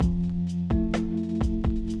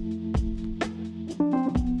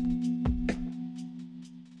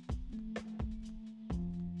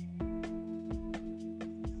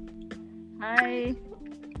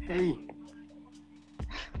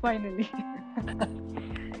finally.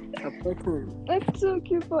 Apparently. It took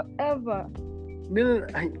you forever. No,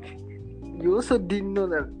 you also didn't know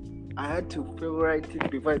that I had to favorite it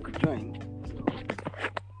before I could join.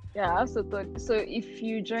 Yeah, I also thought so. If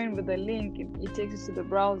you join with the link, it takes you to the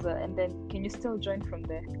browser, and then can you still join from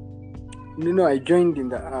there? No, I joined in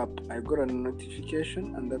the app. I got a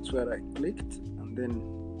notification, and that's where I clicked, and then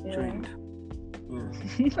joined.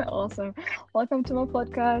 Yeah. Awesome. Welcome to my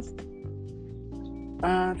podcast.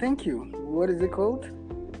 Thank you. What is it called?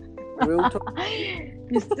 Real Talk?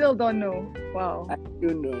 You still don't know. Wow. I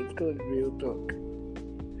don't know. It's called Real Talk.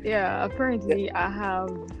 Yeah, apparently I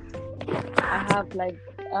have like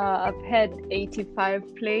I've had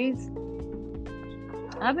 85 plays.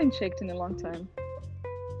 I haven't checked in a long time.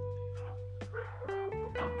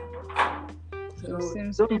 So it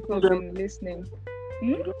seems people have been listening.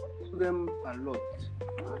 You don't do them a lot.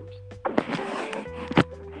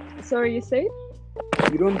 Sorry, you said?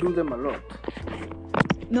 You don't do them a lot.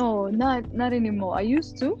 No, not anymore. I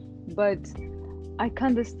used to, but I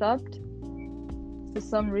kind of stopped for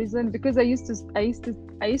some reason because I used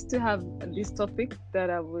to have this topic that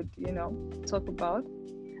I would, talk about,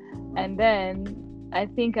 and then I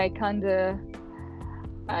think I kind of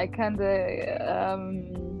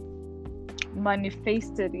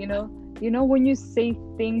manifested, when you say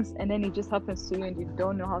things and then it just happens to you and you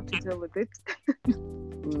don't know how to deal with it.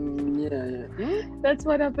 Yeah. That's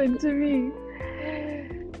what happened to me.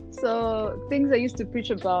 So things I used to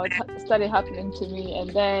preach about started happening to me,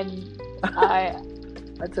 and then I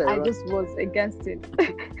just was against it.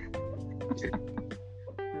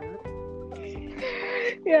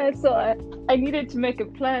 Yeah, so I needed to make a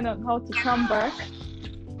plan on how to come back.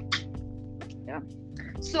 Yeah.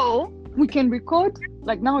 So we can record,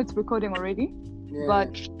 like now it's recording already,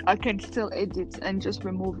 but I can still edit and just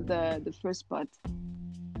remove the first part.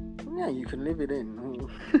 Yeah, you can leave it in.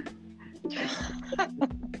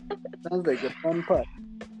 Sounds like a fun part.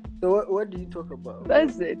 So what do you talk about?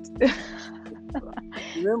 That's it.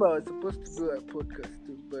 Remember, I was supposed to do a podcast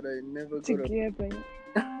too, but I never got together.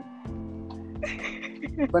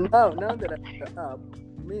 But now that I'm up,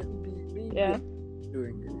 maybe yeah,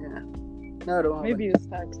 doing it. Yeah. Now I don't have maybe you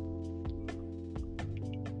start.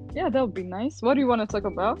 Yeah, that would be nice. What do you want to talk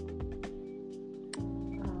about?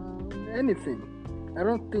 Anything. I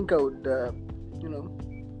don't think I would,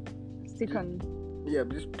 stick on. Yeah,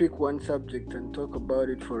 just pick one subject and talk about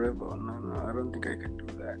it forever. No, I don't think I can do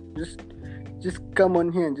that. Just come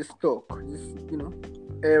on here and just talk. Just,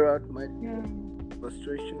 air out my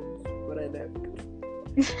frustrations, what I like,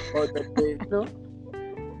 or the day, just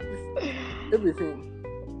everything.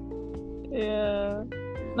 Yeah.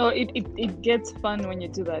 No, it gets fun when you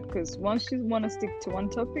do that, because once you want to stick to one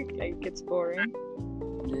topic, like, it gets boring.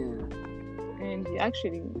 Yeah. And you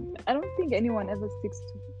actually, I don't think anyone ever sticks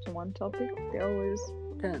to one topic. They always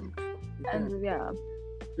can. And yeah,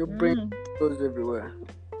 your brain goes everywhere.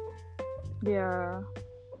 Yeah,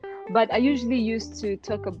 but I usually used to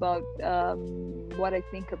talk about what I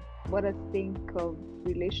think of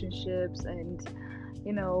relationships, and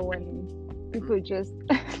when people just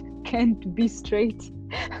can't be straight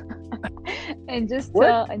and just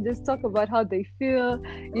talk about how they feel,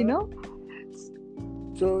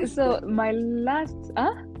 So my last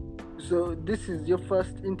So this is your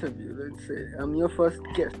first interview, let's say. I'm your first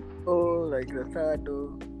guest. Oh, like the third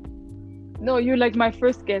or... No, you're like my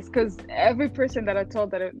first guest, because every person that I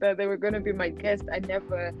told that they were going to be my guest, I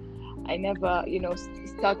never,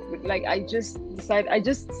 stuck with, like, I just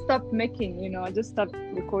stopped making, I just stopped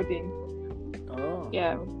recording. Oh.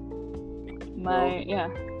 Yeah.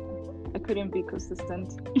 I couldn't be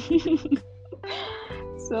consistent.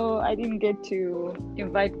 So I didn't get to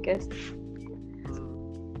invite guests.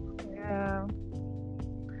 Yeah.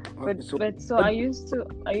 So I used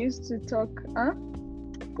to talk,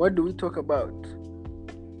 What do we talk about?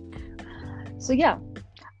 So yeah,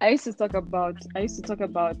 I used to talk about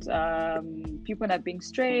people not being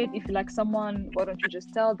straight. If you like someone, why don't you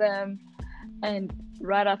just tell them? And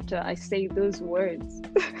right after I say those words,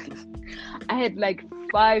 I had like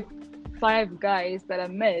five guys that I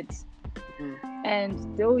met,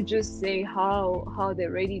 and they would just say how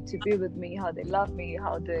they're ready to be with me, how they love me,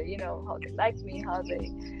 how they like me, how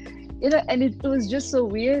they, and it was just so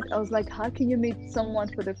weird. I was like, how can you meet someone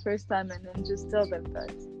for the first time and then just tell them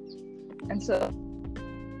that? And so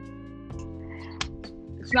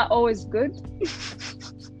it's not always good.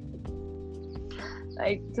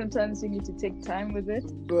 Like, sometimes you need to take time with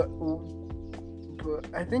it. But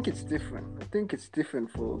I think it's different. I think it's different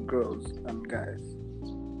for girls and guys.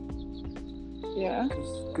 Yeah.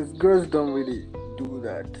 Because girls don't really do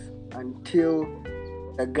that until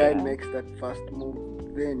a guy makes that first move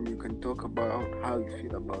then you can talk about how you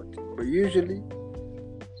feel about it. But usually,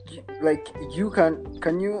 like, have you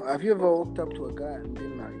ever walked up to a guy and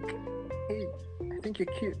been like, hey, I think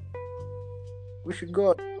you're cute, we should go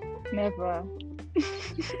out? Never.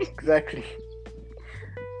 Exactly.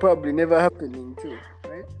 Probably never happening too,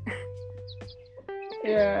 right?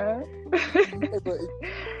 Yeah. Yeah, but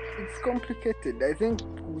it's complicated. I think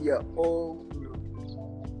we are all,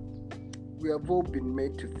 we have all been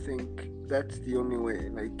made to think that's the only way.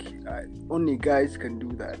 Like, only guys can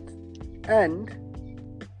do that. And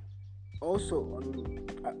also,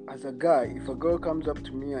 as a guy, if a girl comes up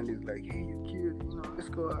to me and is like, "Hey, you're cute, let's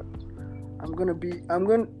go out," I'm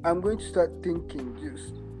going to start thinking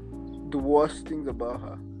just the worst things about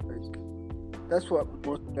her. Like, that's what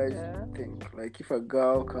most guys think. Like, if a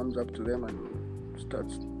girl comes up to them and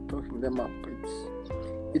starts talking them up,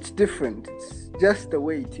 it's different. It's just the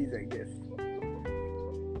way it is, I guess.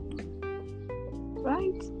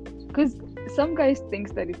 Right? Because some guys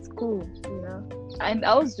think that it's cool, and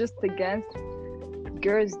I was just against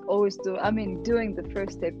girls always doing the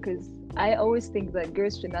first step, because I always think that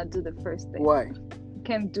girls should not do the first step. Why? You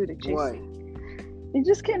can't do the chasing. Why? You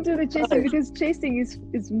just can't do the chasing because chasing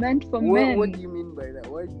is meant for men. What do you mean by that?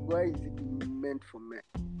 Why is it meant for men?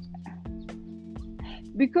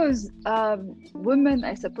 Because women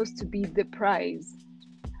are supposed to be the prize,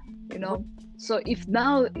 So if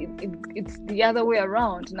now it's the other way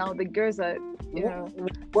around, now the girls are,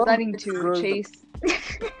 starting to chase.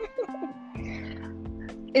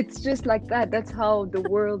 It's just like that. That's how the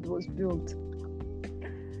world was built.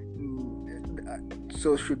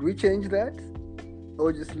 So should we change that,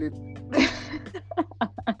 or just leave?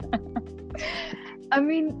 I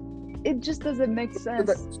mean, it just doesn't make sense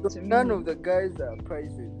to me. None of the guys are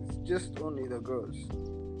prizes. It's just only the girls.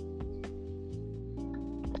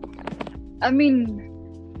 I mean,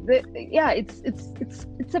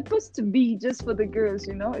 it's supposed to be just for the girls,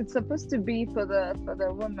 It's supposed to be for the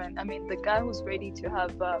woman. I mean, the guy who's ready to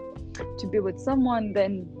have to be with someone,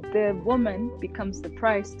 then the woman becomes the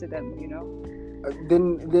prize to them,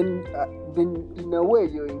 Then in a way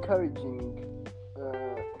you're encouraging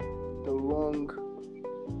the wrong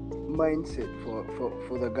mindset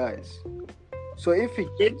for the guys. So if he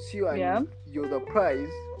gets you and you're the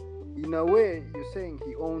prize, in a way you're saying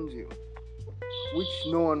he owns you, which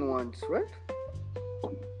no one wants, right?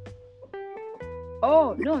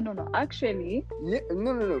 Oh, no, actually. Yeah,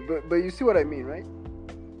 no. But you see what I mean, right?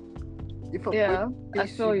 If a man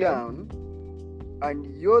takes you down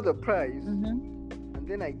and you're the prize, and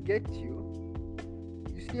then I get you,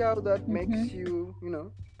 you see how that makes you,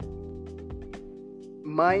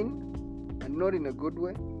 mine, and not in a good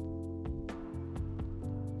way?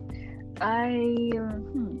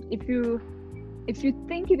 If you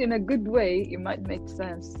think it in a good way, it might make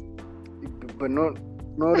sense. But not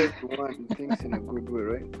everyone thinks in a good way,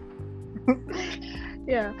 right?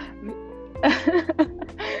 Yeah.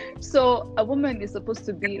 So a woman is supposed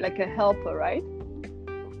to be like a helper, right?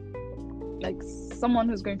 Like someone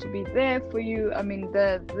who's going to be there for you. I mean,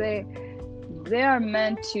 they are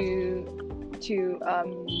meant to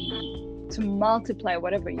multiply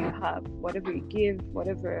whatever you have, whatever you give,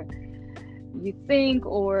 whatever you think,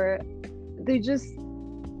 or they just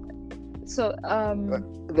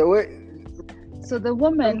the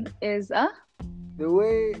woman is the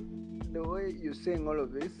way you're saying all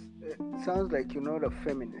of this, it sounds like you're not a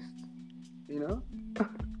feminist,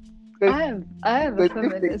 I am a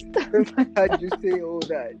feminist. How'd you say all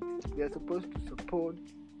that? They're supposed to support,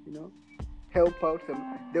 help out them.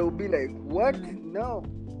 They will be like, what? No,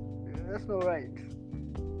 that's not right.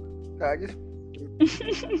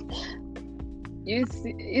 You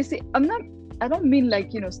see, I don't mean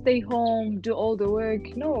like, stay home, do all the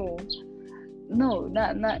work. No,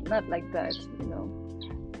 not like that,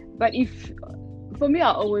 But for me,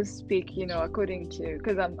 I always speak, according to,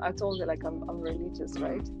 because I told you, like, I'm religious,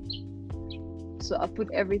 right? So I put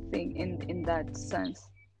everything in that sense.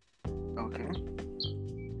 Okay.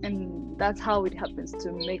 And that's how it happens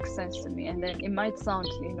to make sense to me. And then it might sound,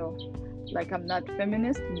 like I'm not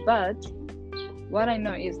feminist, but what I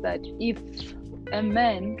know is that if a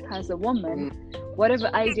man has a woman, whatever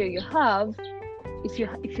idea you have, if you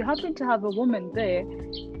happen to have a woman there,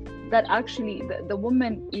 that actually the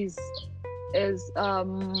woman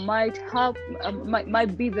might help,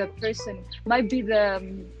 might be the person, might be the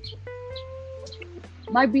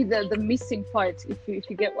missing part, if you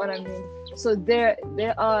get what I mean. So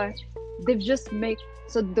they've just made,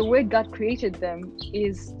 so the way God created them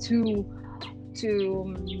is to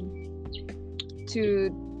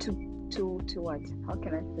what? How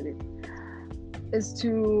can I put it? is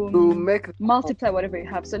to make multiply whatever you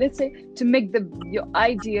have. So let's say to make your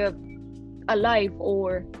idea alive,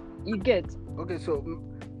 or you get. Okay, so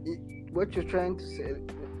what you're trying to say,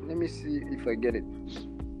 let me see if I get it.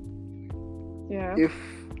 Yeah. If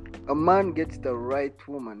a man gets the right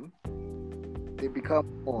woman, they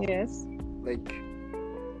become more. Yes. Like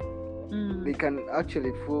they can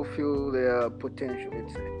actually fulfill their potential,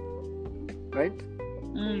 let's say. Right?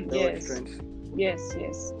 Yes.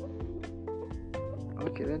 Yes.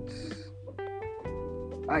 Okay,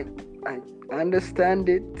 I understand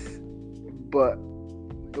it, but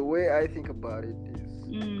the way I think about it is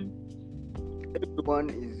everyone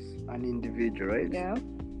is an individual, right? Yeah.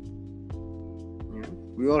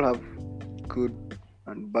 We all have good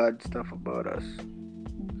and bad stuff about us.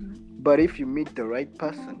 But if you meet the right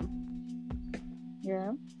person,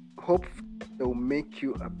 hopefully they'll make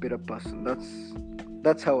you a better person.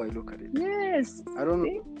 That's how I look at it. Yes. I don't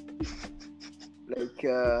like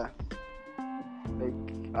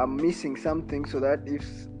I'm missing something, so that if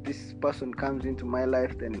this person comes into my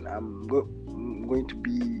life, then I'm going to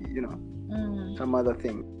be, some other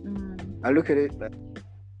thing. I look at it like,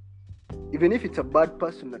 even if it's a bad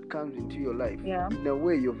person that comes into your life, in a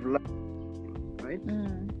way you've learned, right?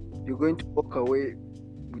 You're going to walk away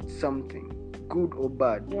with something, good or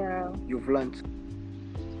bad. You've learned.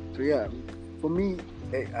 So for me,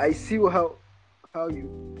 I see how you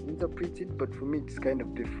interpret it, but for me it's kind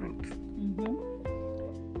of different.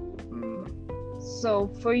 So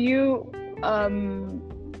for you,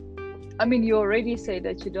 you already say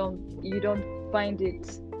that you don't find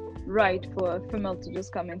it right for a female to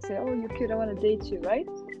just come and say, "Oh, you're cute, I want to date you," right?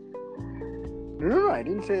 No, I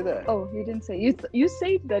didn't say that. Oh, you didn't say. You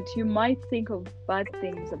said that you might think of bad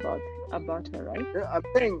things about her, right? I'm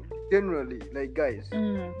saying generally, like guys,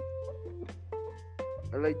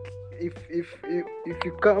 like if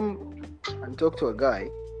you come and talk to a guy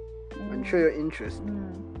and show your interest,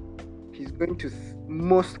 he's going to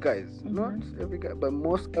most guys, not every guy, but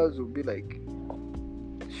most guys will be like,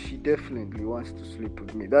 she definitely wants to sleep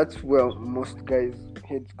with me. That's where most guys'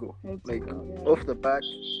 heads go. Off the bat,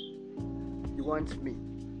 he wants me,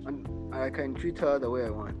 and I can treat her the way I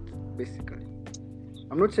want, basically.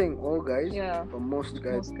 I'm not saying all guys, but most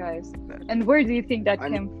guys. Most guys. And where do you think that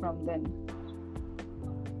came from then?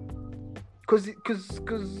 Because it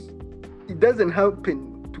doesn't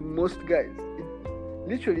happen to most guys. It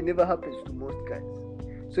literally never happens to most guys.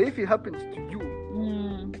 So if it happens to you,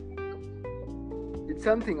 it's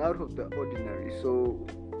something out of the ordinary. So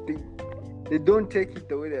they don't take it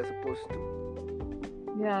the way they're supposed to.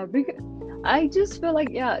 Yeah, because I just feel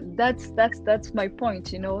like that's my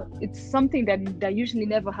point. It's something that usually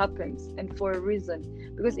never happens, and for a reason.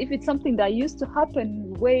 Because if it's something that used to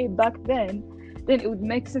happen way back then it would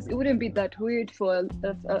make sense. It wouldn't be that weird for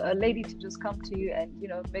a lady to just come to you and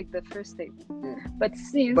make the first date. But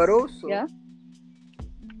since but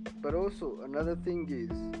also another thing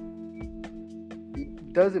is,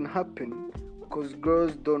 it doesn't happen because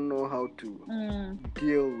girls don't know how to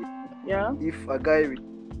deal with if a guy with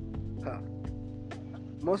her.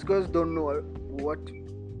 Most girls don't know what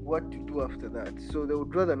to do after that, so they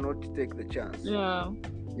would rather not take the chance.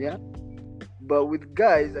 But with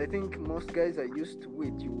guys, I think most guys are used to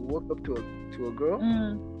it. You walk up to a girl,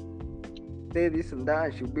 say this and that,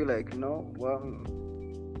 and she'll be like, no, well,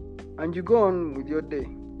 and you go on with your day.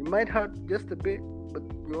 It might hurt just a bit, but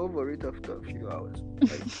you're over it after a few hours.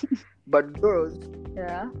 But girls,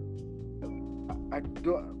 I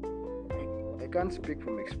can't speak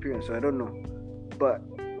from experience, so I don't know. But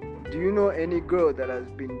do you know any girl that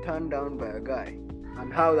has been turned down by a guy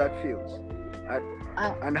and how that feels?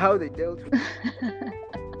 And how they dealt with it?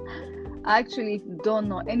 I actually don't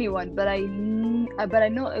know anyone, but I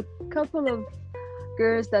know a couple of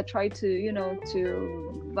girls that tried to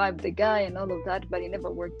to vibe the guy and all of that, but it never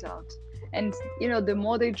worked out. And the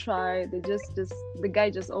more they try, they just the guy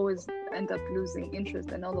just always end up losing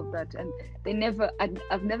interest and all of that. And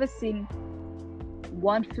I've never seen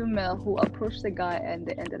one female who approached the guy and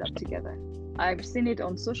they ended up together. I've seen it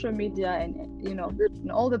on social media and in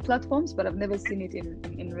all the platforms, but I've never seen it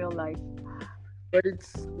in real life. But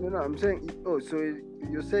it's I'm saying, so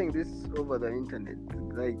you're saying this over the internet,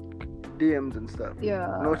 like DMs and stuff?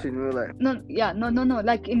 Not in real life? No,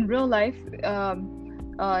 like in real life,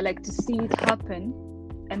 like to see it happen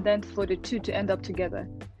and then for the two to end up together.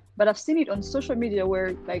 But I've seen it on social media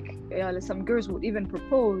where like some girls would even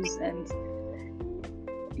propose and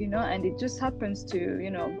and it just happens to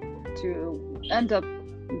end up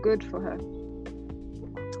good for her.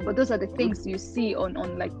 But those are the things you see on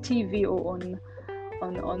like TV or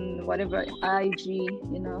on whatever IG,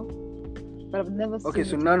 but I've never seen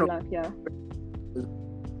it in life.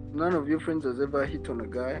 None of your friends has ever hit on a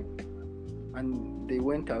guy and they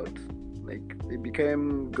went out, like they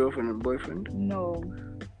became girlfriend and boyfriend? No.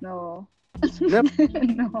 Never,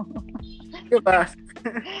 No. never asked.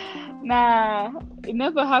 Nah, it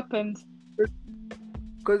never happened.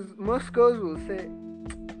 Because most girls will say,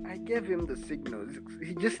 I gave him the signals.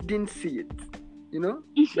 He just didn't see it. You know?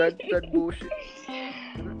 That bullshit.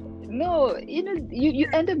 You know? No, you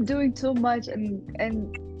end up doing too much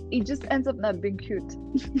and it just ends up not being cute.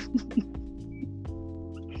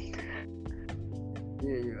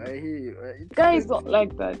 Yeah, I hear you. Guys don't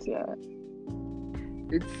like that, yeah.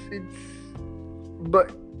 It's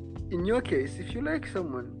but in your case, if you like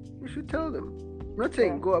someone, you should tell them. I'm not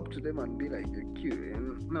saying go up to them and be like, you're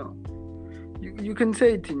cute. No. You can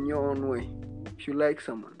say it in your own way if you like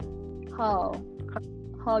someone. How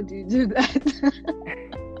do you do that?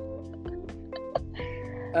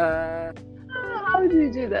 How do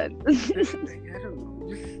you do that? I don't know.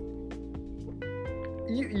 Just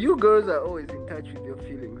you girls are always in touch with your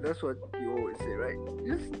feelings. That's what you always say, right?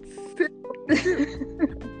 Just say what you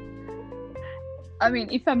feel. I mean,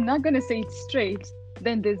 if I'm not gonna say it straight,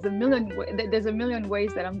 then there's a million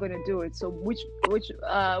ways that I'm gonna do it. So which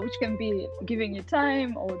can be giving you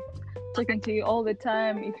time or talking to you all the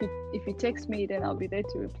time. If you text me, then I'll be there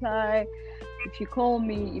to reply. If you call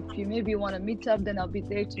me, if you maybe want to meet up, then I'll be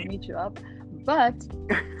there to meet you up. But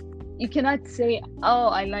you cannot say, "Oh,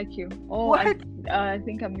 I like you." "Oh, I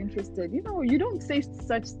think I'm interested." You don't say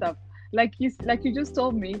such stuff. Like you just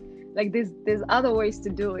told me. Like there's other ways to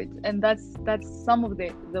do it, and that's some of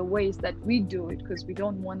the ways that we do it, because we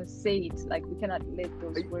don't want to say it. Like we cannot let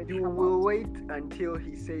those words you come will out. wait until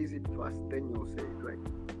he says it first, then you'll say it, right?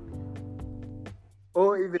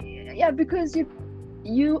 Or even Yeah, because you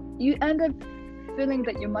end up feeling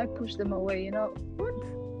that you might push them away. what?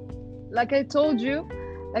 Like I told you,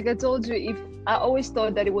 if I always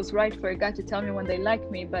thought that it was right for a guy to tell me when they like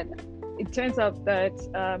me, but it turns out that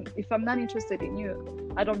if I'm not interested in you,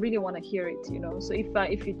 I don't really want to hear it, So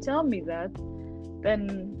if you tell me that,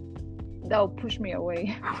 then that'll push me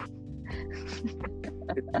away.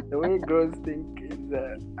 The way girls think is,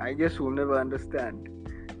 I guess we'll never understand.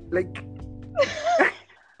 Like,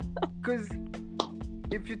 because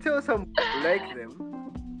if you tell someone you like them,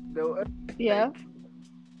 they'll Yeah. like,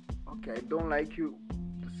 okay, I don't like you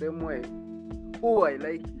the same way. Oh, I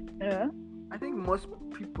like you. Yeah. I think most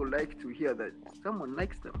people like to hear that someone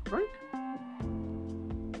likes them, right?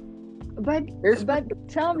 But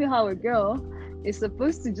tell me how a girl is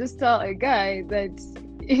supposed to just tell a guy that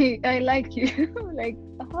I like you. Like,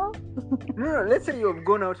 huh? No, let's say you have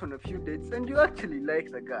gone out on a few dates and you actually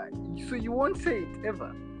like the guy, so you won't say it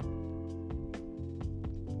ever.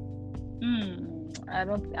 I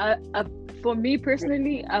don't. For me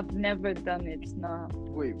personally, I've never done it. No.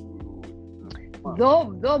 Wait.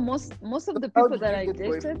 Though most of the How people did that you I get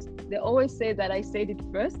dated, they always say that I said it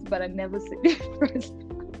first, but I never said it first.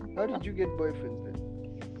 How did you get boyfriends then?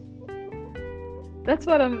 That's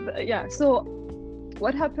what yeah. So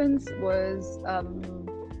what happens was,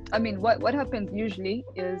 what happens usually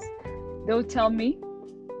is they'll tell me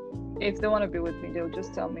if they want to be with me. They'll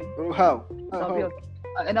just tell me. Oh, how?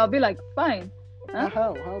 And I'll be like, fine. Huh?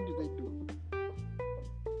 How do they do?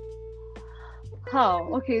 How?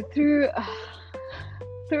 Okay, through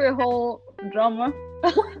a whole drama.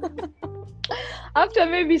 After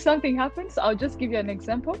maybe something happens, I'll just give you an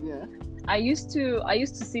example. Yeah. I used to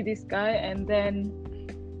see this guy, and then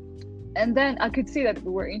I could see that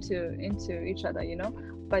we were into each other,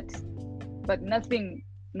 but nothing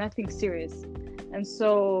serious. And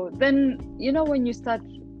so then, when you start,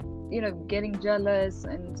 getting jealous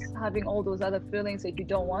and having all those other feelings that you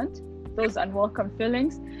don't want, those unwelcome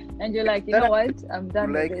feelings, and you're like, you know what, I'm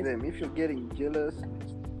done with this. Them. If you're getting jealous,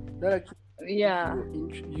 that actually, yeah,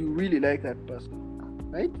 you really like that person,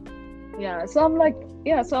 right? Yeah. So I'm like,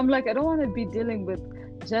 I don't want to be dealing with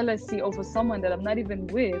jealousy over someone that I'm not even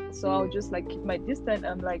with. So I'll just like keep my distance.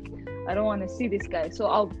 I'm like, I don't want to see this guy. So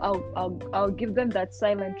I'll give them that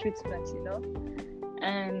silent treatment,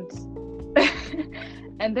 and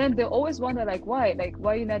and then they always wonder like, why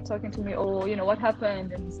are you not talking to me, or what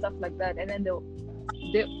happened and stuff like that. And then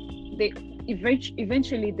they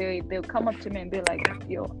eventually they'll come up to me and be like,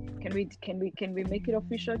 yo, can we make it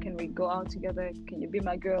official? Can we go out together? Can you be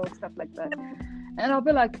my girl? Stuff like that. And I'll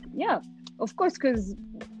be like, yeah, of course, because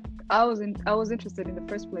I was interested in the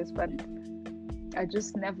first place, but I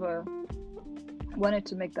just never wanted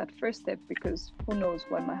to make that first step, because who knows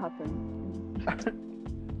what might happen.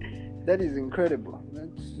 That is incredible.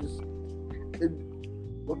 That's just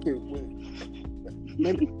okay. Wait.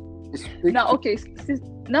 Maybe now, okay.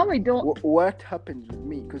 Now I don't. What happens with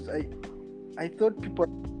me? Because I thought people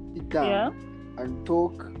sit down and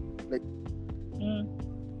talk. Like, Mm.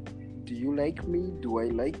 do you like me? Do I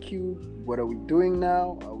like you? What are we doing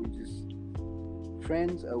now? Are we just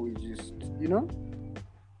friends? Are we just,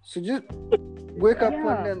 So just wake up one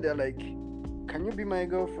Yeah. day and they're like, can you be my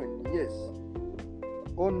girlfriend? Yes.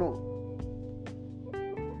 Or no.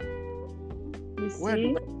 You Where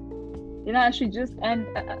see? do I should just end.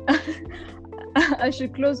 I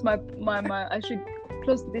should close my. I should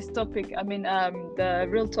close this topic. I mean, the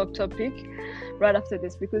real talk topic, right after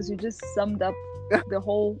this, because you just summed up the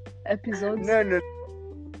whole episode No.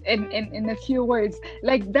 in a few words.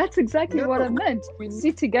 Like, that's exactly what I meant. We need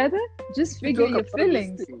Sit together, just to figure talk your about these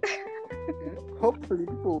feelings. things. Yeah. Hopefully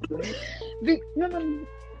people will. No.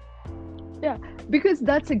 Yeah, because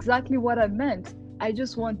that's exactly what I meant. I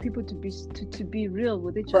just want people to be real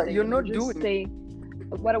with each But other. you're not just doing say,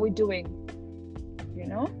 what are we doing?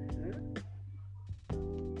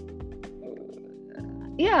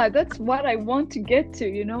 Yeah, that's what I want to get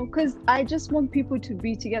to, because I just want people to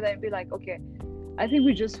be together and be like, okay, I think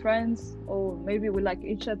we're just friends, or maybe we like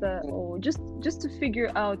each other, or just to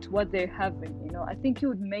figure out what they're having. I think it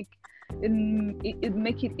would make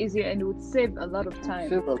it easier, and it would save a lot of time.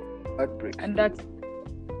 Save a heartbreak. And that's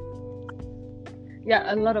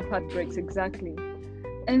a lot of heartbreaks, exactly.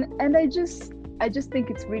 And I just think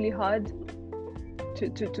it's really hard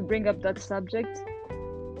to bring up that subject.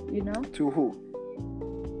 To who?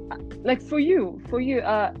 Like for you,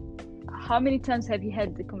 how many times have you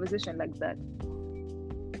had the conversation like that?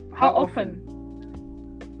 How often?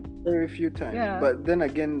 Very few times. Yeah. But then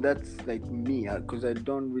again, that's like me, because I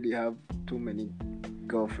don't really have too many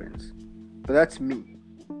girlfriends. But that's me.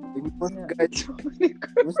 Like,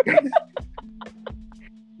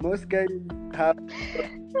 most guys have.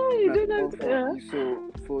 You don't have to,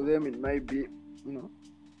 So for them, it might be,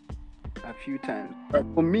 a few times. But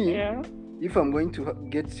for me, if I'm going to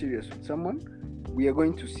get serious with someone, we are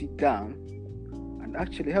going to sit down and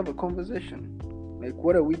actually have a conversation. Like,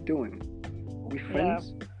 what are we doing? Are we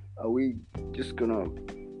friends? Are we just gonna,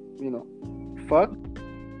 fuck?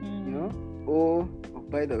 Or,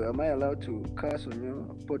 by the way, am I allowed to curse on your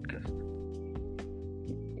podcast?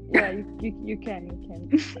 Yeah, you can.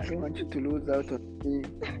 I don't want you to lose out on any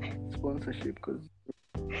sponsorship, because.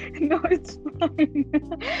 No, it's fine.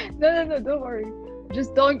 No, don't worry.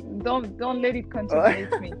 Just don't let it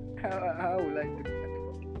contaminate me. How will I do that?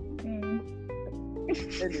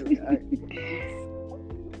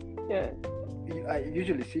 Anyway, I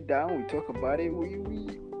usually sit down, we talk about it,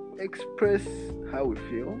 we express how we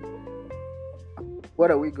feel. What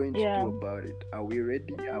are we going to do about it? Are we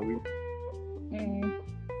ready? Are we?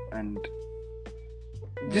 And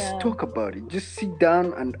just talk about it. Just sit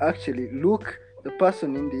down and actually look the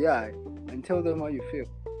person in the eye and tell them how you feel.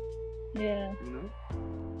 Yeah.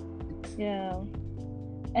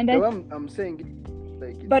 And I'm saying it,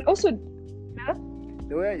 like, but also,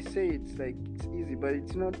 the way I say it's like it's easy, but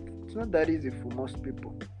it's not that easy for most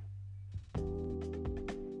people.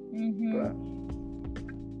 But,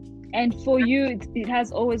 and for you, it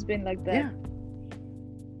has always been like that.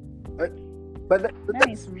 Yeah. But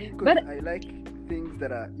that's me, because I like things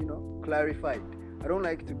that are clarified. I don't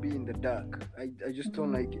like to be in the dark. I just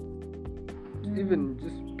don't like it. Even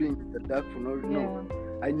just being in the dark for no.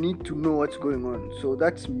 I need to know what's going on. So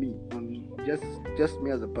that's me, just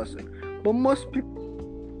me as a person. But most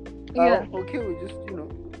people are okay with just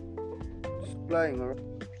just flying around.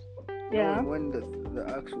 Knowing when the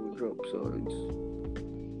axe will drop. So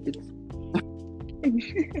it's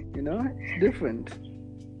it's different.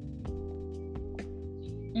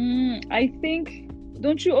 I think.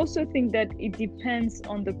 Don't you also think that it depends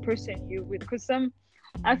on the person you're with? Because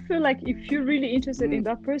I feel like if you're really interested in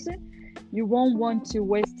that person, you won't want to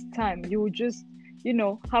waste time. You will just,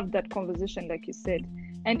 have that conversation like you said.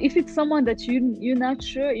 And if it's someone that you're not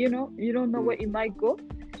sure, you don't know where it might go,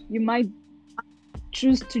 you might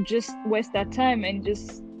choose to just waste that time and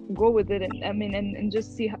just go with it. And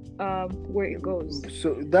just see where it goes.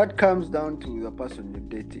 So that comes down to the person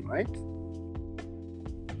you're dating, right?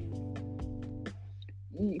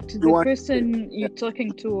 To the person you're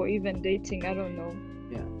talking to, or even dating, I don't know.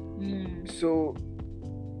 So,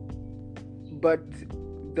 but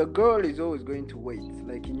the girl is always going to wait.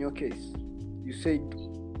 Like in your case, you said,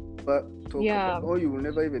 talk about, or you will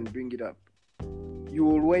never even bring it up. You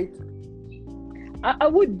will wait. I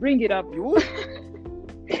would bring it up. You would?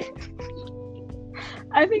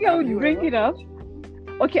 I think I would bring it up.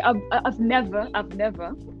 Okay, I've never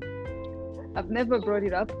brought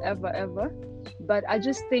it up ever. But I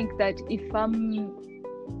just think that if I'm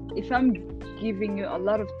giving you a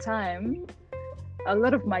lot of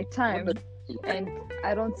my time, and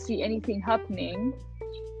I don't see anything happening,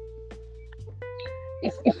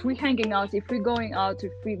 if we're hanging out, if we're going out,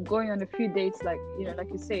 if we're going on a few dates, like like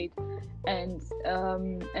you said, and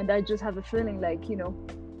I just have a feeling like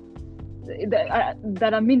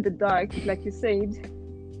that I'm in the dark, like you said,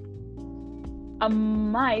 I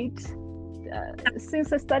might,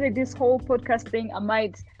 since I started this whole podcast thing, I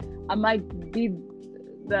might be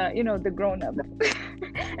the grown up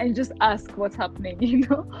and just ask what's happening,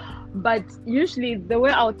 But usually the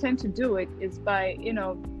way I'll tend to do it is by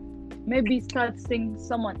maybe start seeing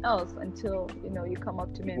someone else until you come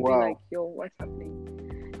up to me and be like, yo, what's happening?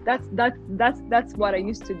 That's what I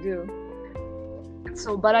used to do.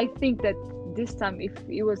 So, but I think that this time, if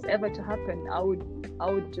it was ever to happen, I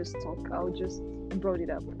would just talk. I would just brought it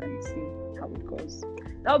up and see how it goes.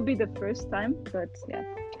 That would be the first time, but yeah,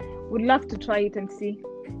 would love to try it and see.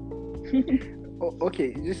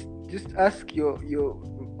 Okay, just ask your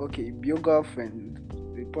girlfriend.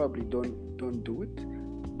 They probably don't do it,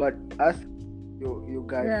 but ask your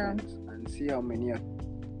guy friends and see how many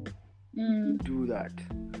do that.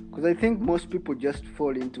 Because I think most people just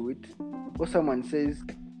fall into it. Or someone says,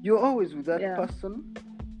 "You're always with that person.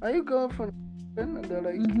 Are you girlfriend?" And they're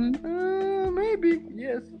like, "Maybe,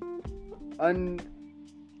 yes." And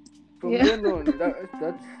from then on,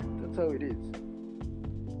 that's how it is.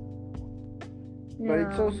 Yeah. But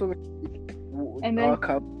it's also and our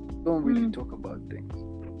couple don't really talk about things.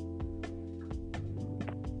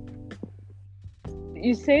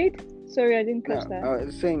 You said? Sorry, I didn't catch that. I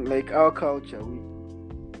was saying, like, our culture,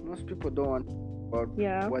 most people don't want to talk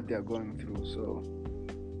about what they're going through. So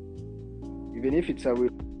even if it's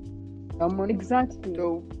with someone, exactly,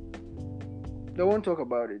 they won't talk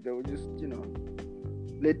about it. They will just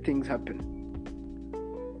let things happen.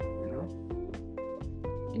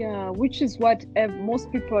 Yeah, which is what most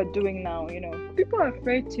people are doing now. People are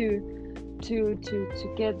afraid to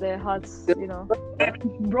get their hearts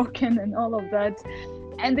broken and all of that,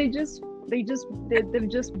 and they've just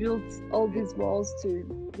built all these walls to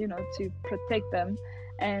to protect them,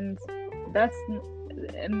 and that's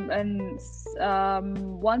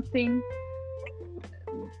one thing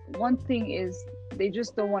is they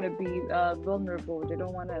just don't want to be vulnerable. They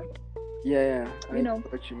don't want to. I know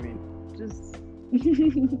what you mean. Just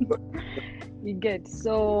you get.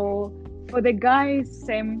 So for the guys,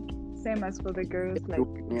 same as for the girls, like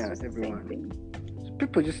everyone. So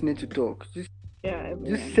people just need to talk. Just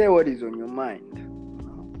say what is on your mind.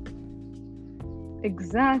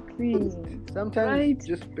 Exactly. Sometimes it's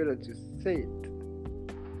just better to say it.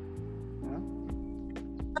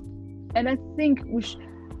 And I think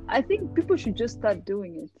people should just start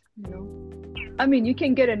doing it. I mean, you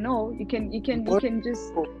can get a no. You can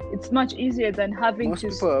just. It's much easier than having most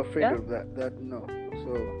people are afraid of that no.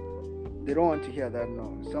 So they don't want to hear that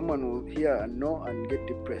no. Someone will hear a no and get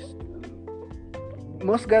depressed.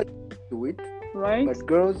 Most guys do it, right? But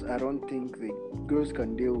girls, I don't think girls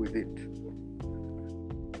can deal with it.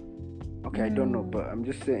 Okay, I don't know, but I'm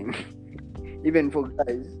just saying. Even for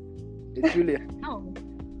guys, it's really no.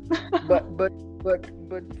 but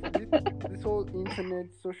this whole internet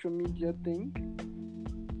social media thing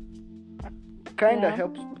kind of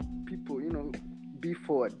helps people be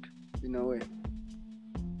forward in a way.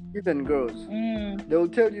 Even girls, they'll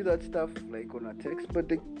tell you that stuff like on a text,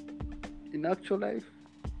 but in actual life,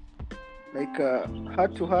 like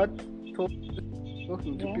heart to heart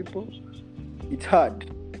talking to people, it's hard.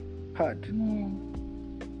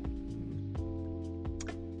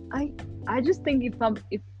 I just think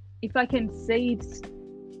if I can say it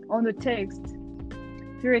on the text,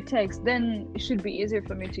 through a text, then it should be easier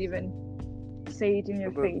for me to even say it in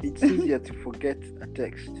your face. It's easier to forget a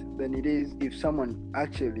text than it is if someone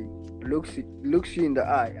actually looks you in the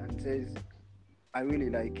eye and says, "I really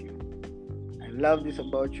like you. I love this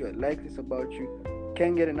about you. I like this about you.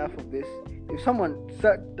 Can't get enough of this." If someone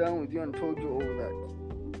sat down with you and told you all that,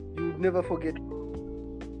 you would never forget.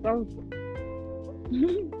 That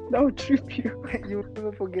would trip you. You would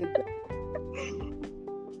never forget that.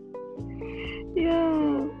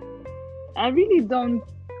 Yeah. I really don't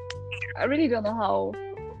know how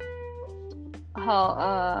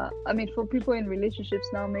I mean, for people in relationships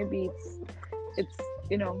now, maybe it's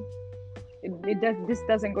this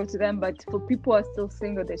doesn't go to them, but for people who are still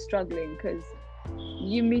single, they're struggling because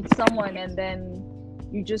you meet someone and then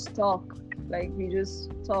you just talk, and you're just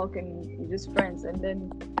friends, and then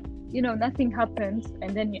nothing happens,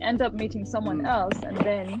 and then you end up meeting someone else, and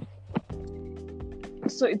then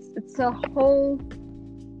so it's a whole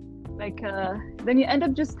then you end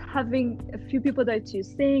up just having a few people that you're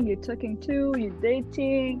seeing, you're talking to, you're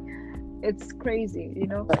dating. It's crazy,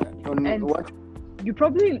 and what you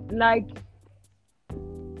probably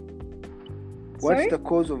what's the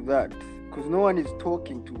cause of that? because no one is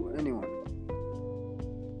talking to anyone.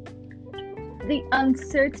 The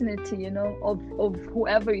uncertainty, of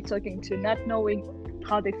whoever you're talking to, not knowing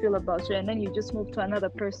how they feel about you, and then you just move to another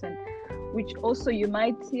person, which also you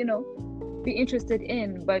might, be interested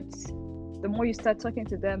in, but the more you start talking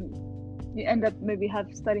to them, you end up maybe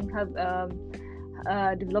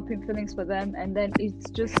developing feelings for them, and then it's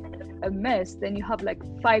just a mess. Then you have like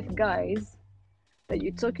 5 guys that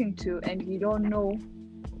you're talking to, and you don't know,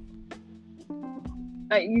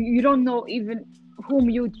 you don't know even whom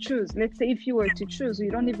you would choose. Let's say if you were to choose, you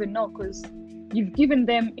don't even know, because you've given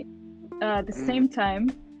them the same time,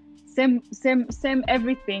 same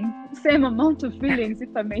everything, same amount of feelings,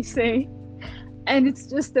 if I may say, and it's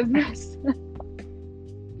just a mess.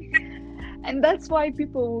 And that's why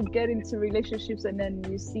people will get into relationships, and then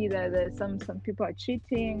you see that some people are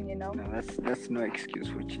cheating. No, that's no excuse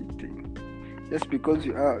for cheating. Just because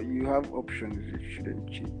you have options, you shouldn't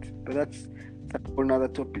cheat. But that's another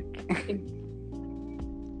topic.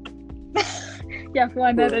 Yeah, for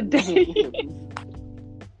another day.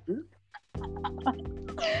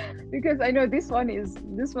 Because I know this one is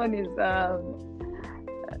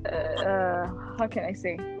how can I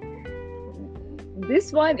say?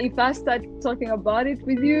 This one, if I start talking about it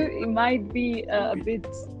with you, it might be a bit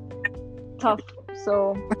tough.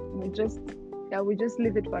 So we just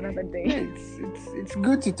leave it for another day. It's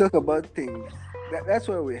good to talk about things. That's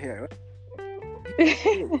why we're here, right?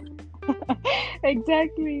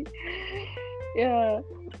 Exactly. Yeah.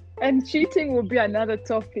 And cheating will be another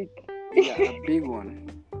topic. Yeah, a big one.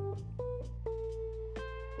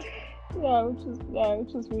 Yeah,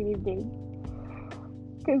 which is really big.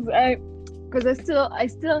 Because I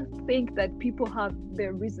still think that people have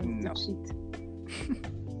their reasons to cheat.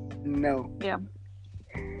 No. Yeah.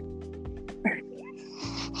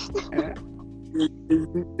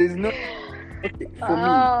 There's no. Okay, for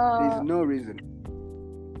me, there's no reason.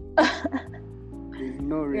 There's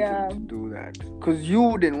no reason to do that, because you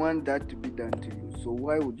wouldn't want that to be done to you. So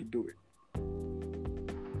why would you do it?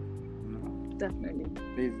 No. Definitely.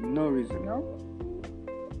 There's no reason. No.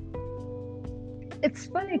 It's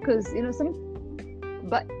funny because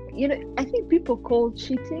I think people call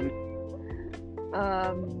cheating.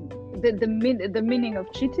 The meaning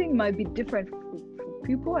of cheating might be different for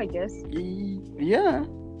people, I guess. Yeah,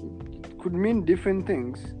 it could mean different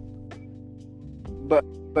things, but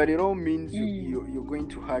it all means you're going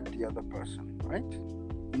to hurt the other person, right?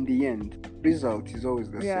 In the end, the result is always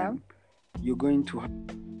the same. You're going to hurt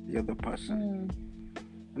the other person.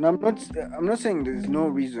 And I'm not saying there's no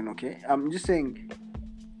reason, okay? I'm just saying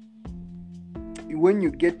when you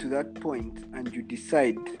get to that point and you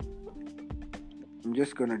decide, I'm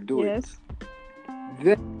just gonna do it,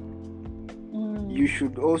 then you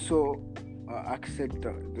should also accept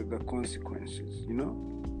the consequences,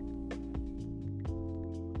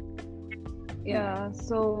 Yeah.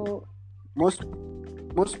 So most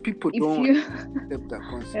people don't accept the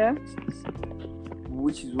consequences,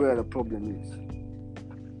 which is where the problem is.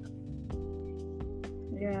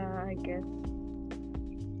 Yeah, I guess.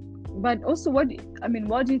 But also, what do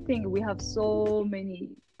you think? We have so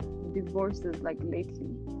many divorces like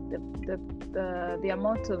lately. The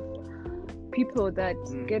amount of people that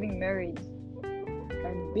getting married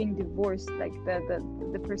and being divorced, like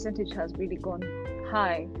the percentage has really gone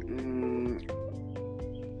high.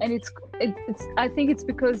 And it's I think it's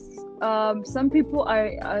because some people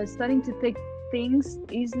are starting to take things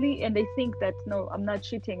easily, and they think that no, I'm not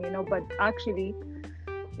cheating, but actually,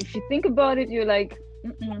 if you think about it, you're like,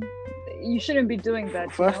 you shouldn't be doing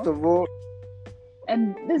that. First of all,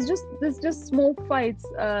 and there's just small fights,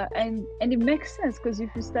 and it makes sense, because if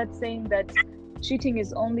you start saying that cheating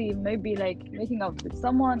is only maybe like making out with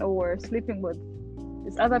someone or sleeping with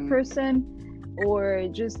this other person, or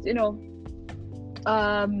just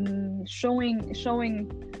showing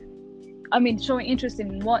interest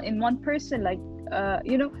in one person, like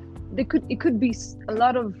it could be a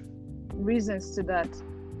lot of reasons to that.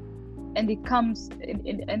 And it comes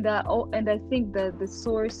and I think that the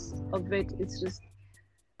source of it is just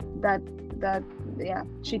that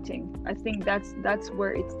cheating. I think that's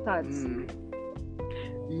where it starts.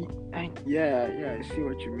 Yeah, I see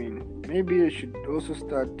what you mean. Maybe you should also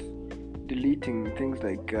start deleting things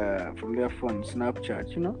like from their phone,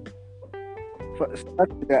 Snapchat,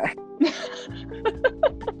 start with that.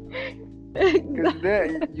 Because there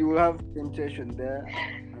you will have temptation there,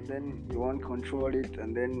 and then you won't control it,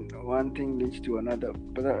 and then one thing leads to another.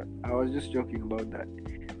 But I was just joking about that.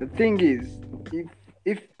 The thing is,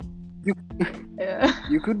 if you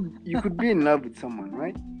you could be in love with someone,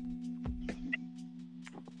 right?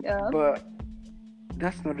 Yeah. But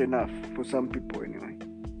that's not enough for some people anyway.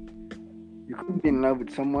 You could be in love with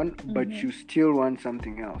someone, but Mhm. you still want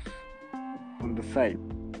something else on the side,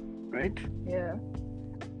 right? Yeah.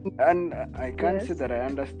 And I can't say Yes. that I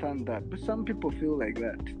understand that, but some people feel like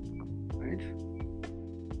that, right?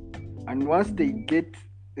 And once they Mhm. get,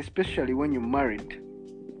 especially when you're married,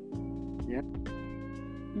 yeah,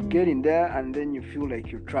 get Mm. in there and then you feel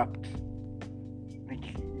like you're trapped. Like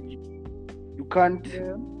you can't.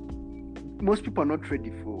 Yeah. Most people are not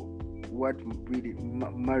ready for what really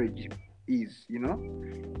marriage is, you know.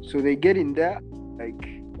 So they get in there like,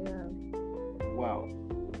 Yeah. wow,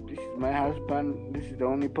 this is my husband. This is the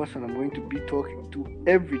only person I'm going to be talking to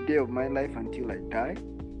every day of my life until I die.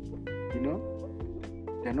 You know,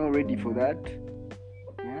 they're not ready for Mhm. that.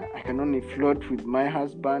 Yeah, I can only flirt with my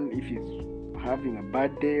husband if he's having a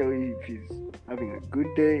bad day or if he's having a good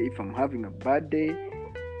day. If I'm having a bad day,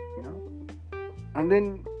 you know, and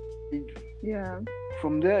then it, Yeah.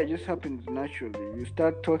 from there it just happens naturally. You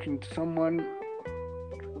start talking to someone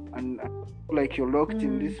and like you're locked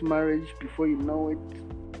in Mm. this marriage. Before you know it,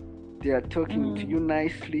 they are talking to you Mm.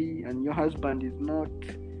 nicely and your husband is not.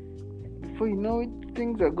 Before you know it,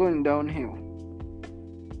 things are going downhill.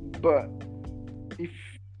 But if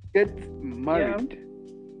you get Yeah. married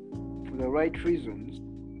for the right reasons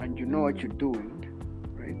and you know what you're Mm. doing,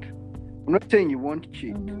 right? I'm not saying you won't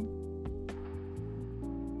cheat. Mhm.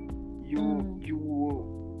 You Mm.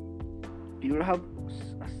 you'll have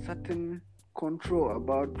a certain control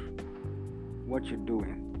about what you're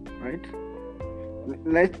doing, right?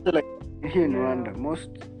 Let's say like here in Yeah. Rwanda, most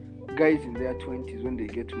guys in their 20s when they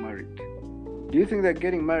get married, do you think they're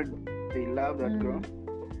getting married? They love that girl.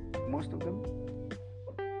 Mm. Most of them.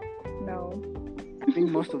 No. I think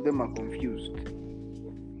most of them are confused.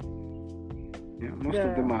 Yeah, most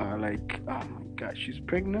of them Yeah. are like, oh my gosh, she's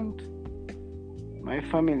pregnant. My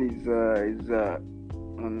family is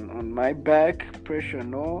on my back. Pressure,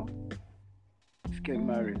 no. Let's get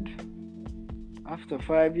married. Mm. After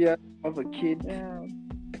 5 years, have a kid. Yeah.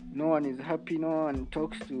 No one is happy. No one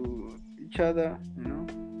talks to each other. You know.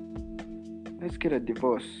 Let's get a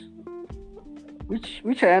divorce.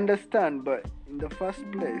 Which I understand, but in the first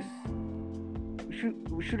place,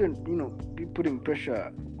 we shouldn't be putting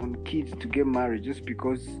pressure on kids to get married just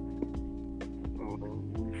because of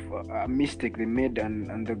a mistake they made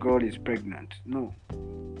and the girl is pregnant. No,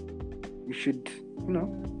 we should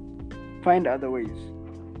find other ways.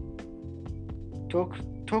 Talk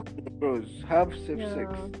to the girls, have safe sex.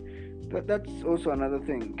 That's also another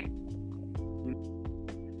thing.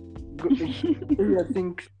 I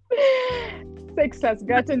think Sex has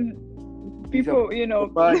gotten is a people,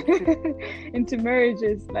 bad thing. into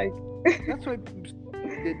marriages. Like, That's why people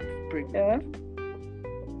get pregnant. yeah.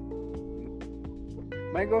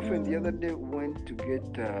 My girlfriend the other day went to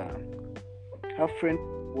get her friend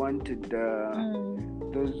wanted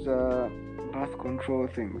those birth control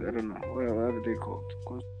things. I don't know whatever they called,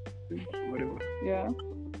 whatever. Yeah.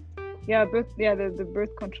 The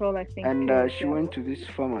birth control, I think. And she went to this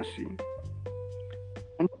pharmacy,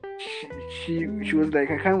 and she was like,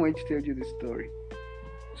 I can't wait to tell you this story.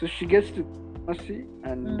 So she gets to the pharmacy,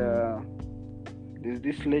 and there's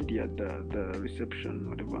this lady at the reception,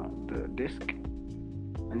 whatever, the desk,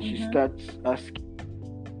 and she starts asking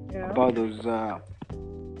about those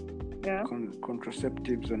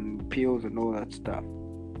contraceptives and pills and all that stuff.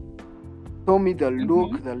 Told me the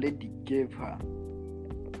look the lady gave her,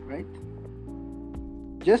 right?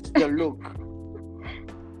 Just the look.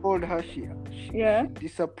 Told her she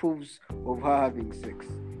disapproves of her having sex.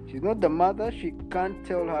 She's not the mother. She can't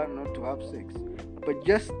tell her not to have sex. But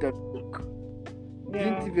just the look.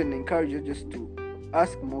 Didn't even encourage her just to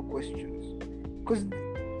ask more questions. Because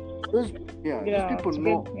those people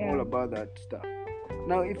know all about that stuff.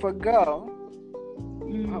 Now, if a girl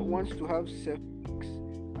wants to have sex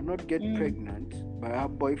and not get pregnant by her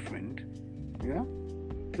boyfriend,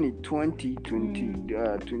 20,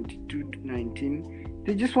 22, 19,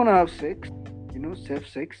 they just want to have sex, safe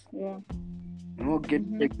sex, not get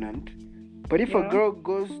pregnant. But if a girl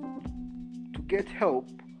goes to get help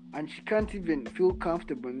and she can't even feel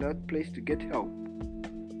comfortable in that place to get help,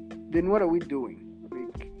 then what are we doing?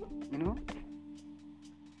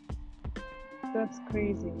 That's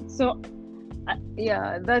crazy. So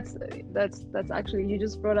that's actually, you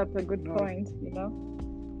just brought up a good point,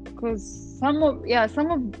 because some of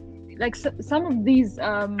these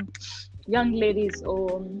young ladies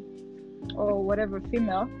or whatever,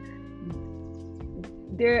 female,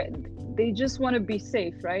 they just want to be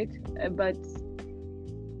safe, right? But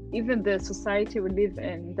even the society we live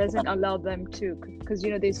in doesn't allow them to, because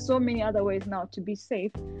there's so many other ways now to be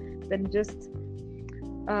safe than just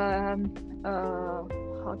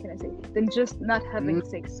how can I say, than just not having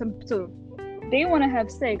sex. So they want to have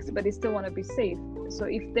sex, but they still want to be safe. So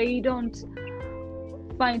if they don't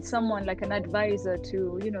find someone like an advisor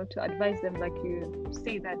to, to advise them, like you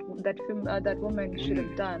say that woman should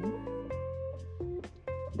have done,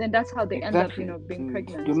 then that's how they end up, being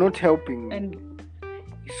pregnant. You're not helping. And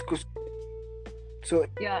so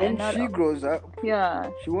when she grows up,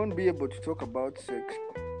 she won't be able to talk about sex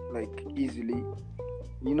like easily.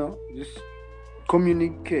 Just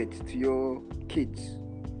communicate to your kids.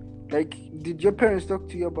 Like, did your parents talk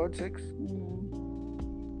to you about sex?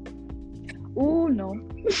 Oh no.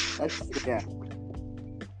 Yeah.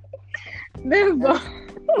 Never.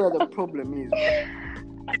 That's where the problem is.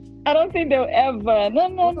 I don't think they'll ever.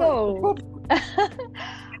 No.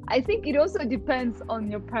 I think it also depends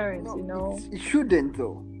on your parents, It shouldn't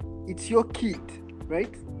though. It's your kid,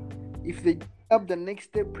 right? If they up the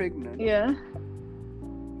next day pregnant,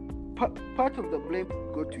 part of the blame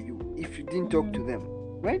will go to you if you didn't talk to them,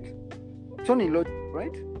 right? It's only logic,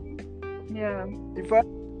 right? Yeah. If I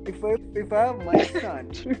have my son,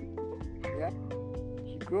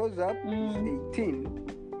 he grows up, he's 18,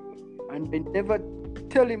 and I never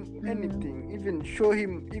tell him anything, even show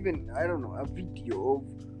him, I don't know, a video of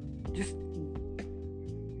just.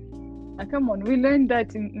 Come on, we learned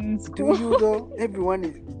that in school. Do you though? Everyone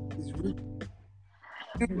is really.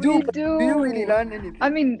 Do you really learn anything? I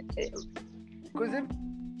mean, because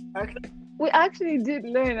we actually did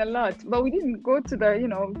learn a lot, but we didn't go to the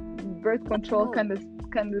birth control kind of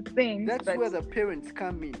thing. That's where the parents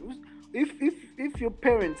come in. If your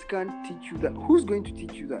parents can't teach you that, who's going to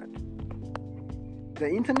teach you that? The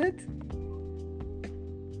internet?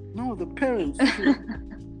 No, the parents should.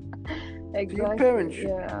 Exactly. Your parents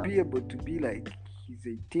should be able to be like, he's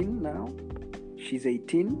 18 now, she's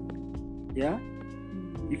 18, yeah?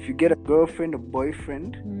 If you get a girlfriend or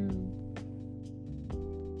boyfriend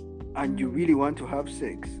and you really want to have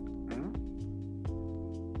sex,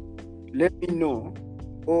 let me know,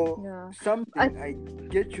 or something. I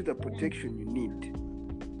get you the protection you need,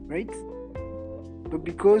 right? But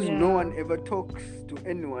because no one ever talks to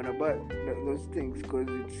anyone about those things, because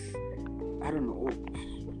it's, I don't know,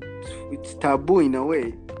 it's taboo in a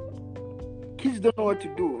way. Kids don't know what to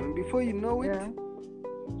do, and before you know it,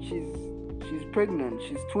 she's pregnant.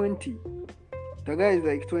 She's 20. The guy is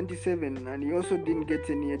like 27, and he also didn't get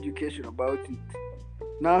any education about it.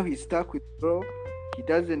 Now he's stuck with a girl he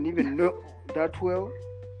doesn't even know that well,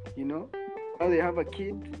 Now they have a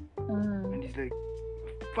kid, and he's like,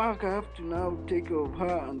 fuck, I have to now take care of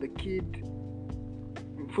her and the kid.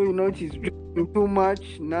 Before you know it, he's drinking too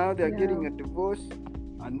much. Now they're getting a divorce,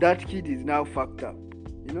 and that kid is now fucked up,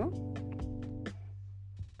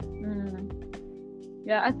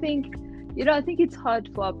 Yeah, I think it's hard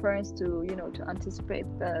for our parents to to anticipate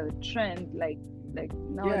the trend like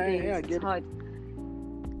nowadays. It's hard.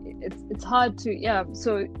 It's hard to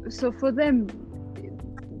so for them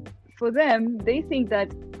they think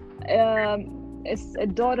that as a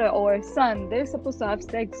daughter or a son, they're supposed to have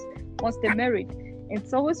sex once they're married.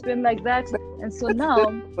 It's always been like that, and so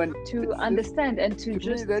now to understand and to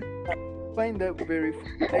just find that very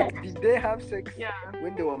like, did they have sex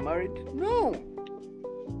when they were married? No,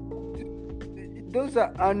 those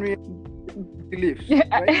are unreal beliefs,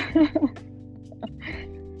 right?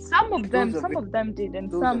 Some of them did,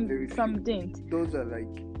 and some didn't. Those are like,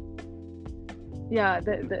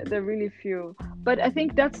 they're really few. But I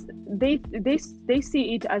think that's they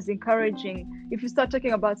see it as encouraging. If you start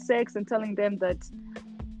talking about sex and telling them that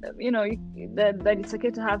that it's okay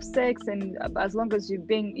to have sex, and as long as you're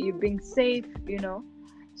being safe,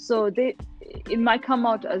 so it might come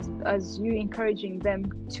out as you encouraging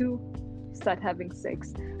them to start having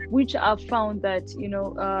sex, which I've found that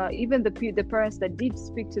even the parents that did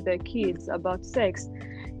speak to their kids about sex,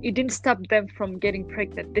 it didn't stop them from getting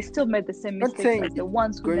pregnant. They still made the same mistakes as the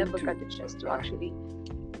ones who never got the chance to actually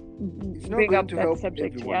bring up that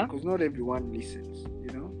subject. Because not everyone listens.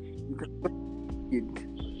 You can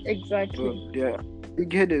exactly. They're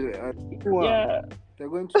big-headed. They're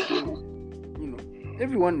going to do.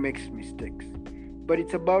 Everyone makes mistakes, but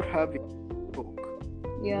it's about having talk.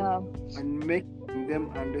 And making them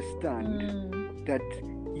understand that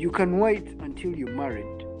you can wait until you're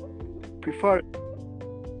married. Prefer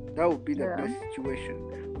that would be the best situation,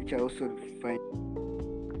 which I also find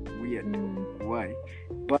weird. Why?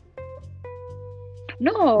 But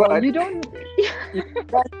you don't. You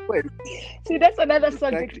can't wait. See, that's another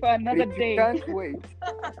subject for another day.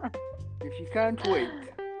 If you can't wait,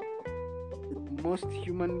 most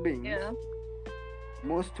human beings,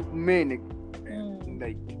 most men,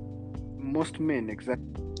 most men, exactly.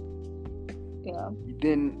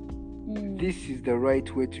 Then this is the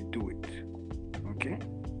right way to do it. Okay?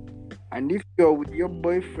 And if you're with your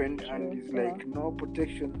boyfriend and True, it's yeah. like no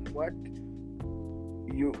protection, what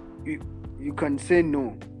you you can say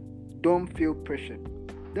no. Don't feel pressured.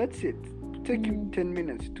 That's it. Take you 10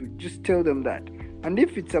 minutes to just tell them that. And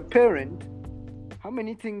if it's a parent, how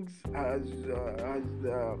many things has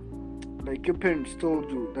like your parents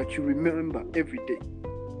told you that you remember every day?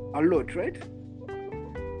 A lot, right?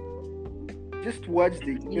 Just words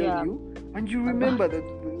they tell Yeah. you, and you remember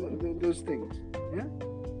those things. Yeah.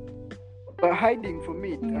 But hiding from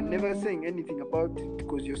it and never saying anything about it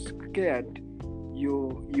because you're scared,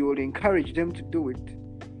 you'll encourage them to do it.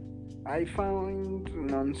 I found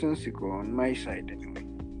nonsensical on my side anyway.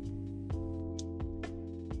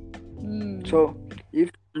 So if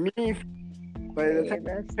by the time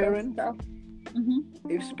parents,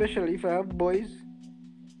 if especially if I have boys,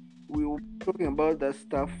 we were talking about that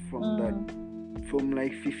stuff from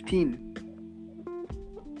like 15,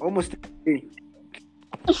 almost every day.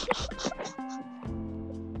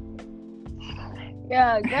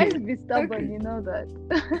 Yeah, guys be stubborn, you know that.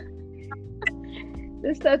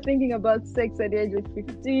 They start thinking about sex at the age of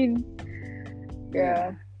 15.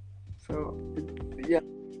 Yeah. So yeah.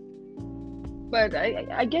 But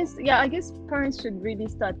I guess parents should really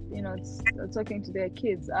start, talking to their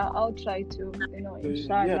kids. I'll try to,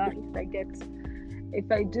 inshallah, if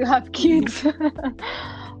I do have kids.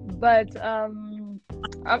 But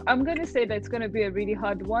I'm gonna say that it's gonna be a really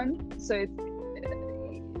hard one. So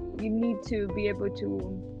you need to be able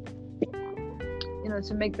to,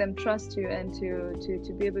 to make them trust you and to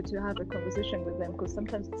be able to have a conversation with them, because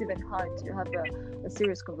sometimes it's even hard to have a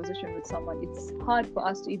serious conversation with someone. It's hard for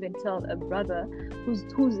us to even tell a brother who's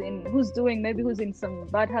in some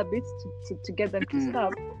bad habits to get them to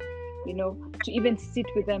stop, to even sit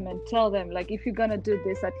with them and tell them, like, if you're gonna do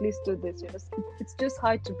this, at least do this. It's just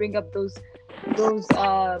hard to bring up those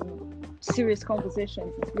serious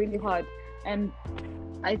conversations. It's really hard, and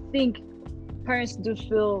I think parents do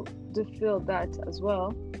feel that as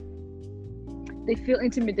well. They feel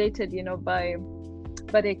intimidated,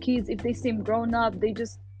 by their kids. If they seem grown up, they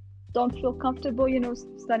just don't feel comfortable,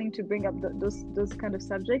 starting to bring up those kind of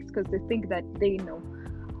subjects, because they think that they know.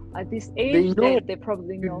 At this age, they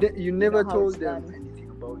probably know. You never told them anything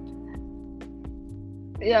about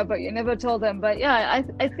it. Yeah, but you never told them. But yeah,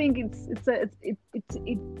 I think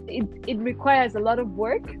it requires a lot of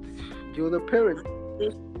work. You're the parent.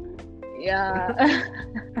 Yeah.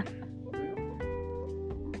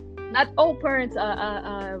 Not all parents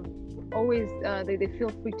are always they feel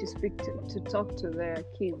free to speak to talk to their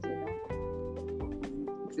kids,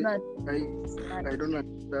 It's not. I don't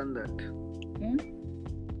understand that.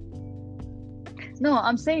 No,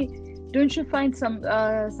 I'm saying, don't you find some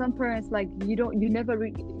parents, like, you never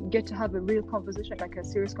get to have a real conversation, like a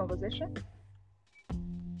serious conversation?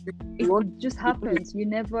 It just happens. You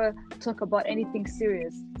never talk about anything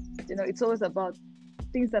serious. It's always about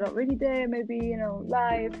things that are already there, maybe,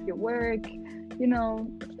 life, your work,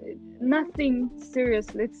 nothing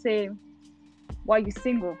serious. Let's say, why you're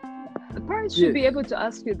single. The parents should be able to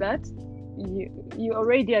ask you that. You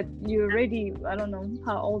already I don't know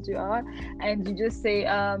how old you are, and you just say,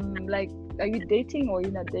 like, are you dating or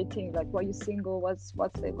you're not dating? Like, why are you single? What's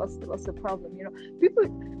the problem?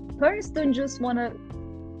 Parents don't just want to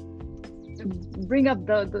bring up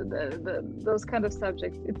those kind of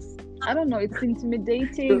subjects. It's, I don't know, it's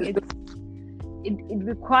intimidating. It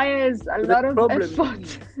requires a lot of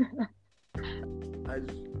effort.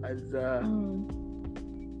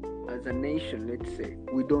 As a nation, let's say,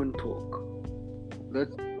 we don't talk.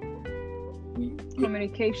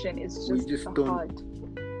 Communication is just a hard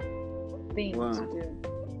thing to do.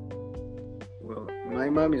 Well, my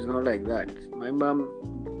mom is not like that. My mom,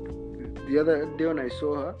 the other day when I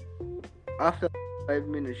saw her, after 5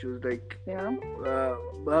 minutes, she was like,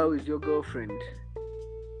 how is your girlfriend?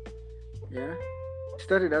 Yeah. She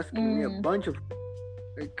started asking me a bunch of,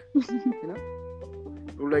 like,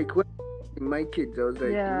 like, when my kids, I was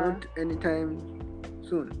like, not anytime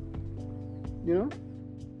soon.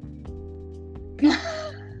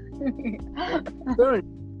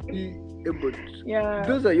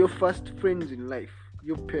 Those are your first friends in life,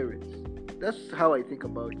 your parents. That's how I think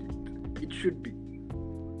about it. It should be.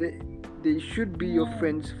 They should be your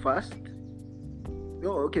friends first.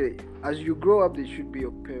 No, okay. As you grow up, they should be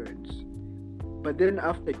your parents. But then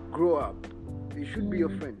after you grow up, they should be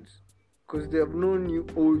your friends. Because they have known you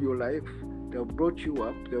all your life. They have brought you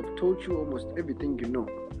up. They have taught you almost everything you know.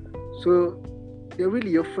 So they're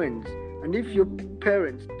really your friends. And if your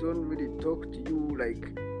parents don't really talk to you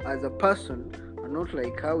like as a person, and not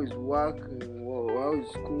like how is work or how is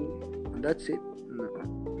school, and that's it,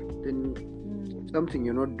 then something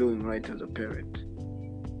you're not doing right as a parent.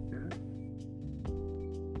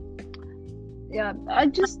 yeah, I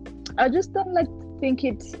just don't like to think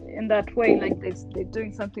it in that way, like they're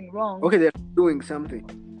doing something wrong. Okay, they're doing something.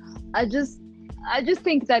 I just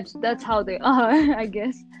think that that's how they are, I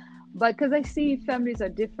guess. But because I see families are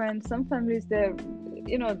different. Some families, they're,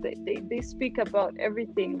 they speak about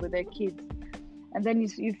everything with their kids, and then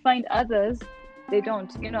you find others, they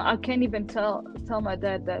don't. I can't even tell my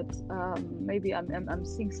dad that maybe I'm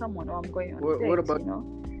seeing someone or I'm going on a date. What about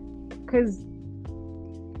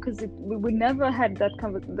because we never had that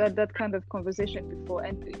kind of conversation before.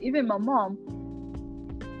 And even my mom,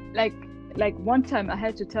 like one time I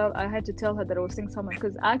had to tell her that I was seeing someone,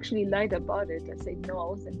 because I actually lied about it. I said no, I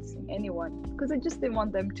wasn't seeing anyone, because I just didn't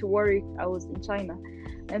want them to worry I was in China.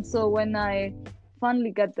 And so when I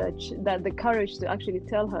finally got the courage to actually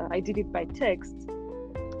tell her, I did it by text,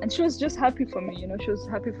 and she was just happy for me. She was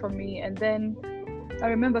happy for me. And then I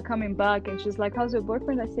remember coming back and she's like, how's your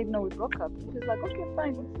boyfriend? I said, no, we broke up. And she's like, okay,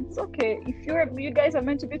 fine, it's okay. If you guys are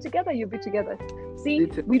meant to be together, you'll be together. See,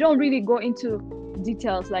 we don't really go into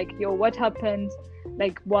details like, what happened,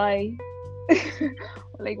 like why,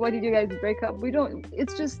 like why did you guys break up? We don't.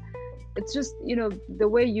 It's just the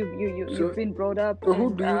way you've been brought up, so and,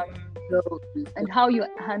 who do you tell and how you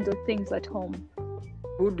handle things at home.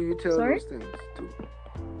 Who do you tell those things to?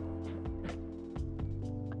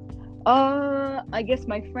 I guess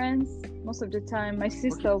my friends most of the time. My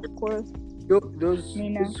sister, of course. Those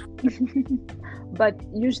Nina. But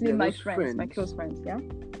usually my friends, my close friends, yeah.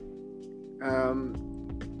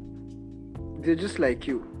 They're just like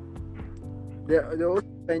you. They're also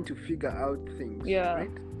trying to figure out things,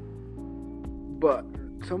 right? But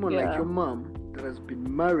someone like your mom that has been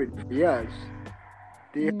married for years,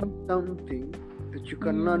 they have something that you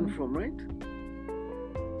can learn from, right?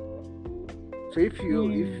 So if you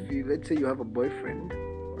let's say you have a boyfriend,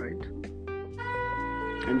 right,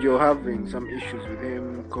 and you're having some issues with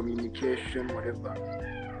him, communication, whatever,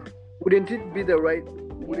 wouldn't she be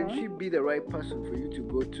the right person for you to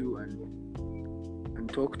go to and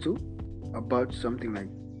talk to about something like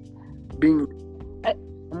being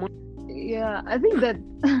I think that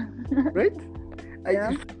right?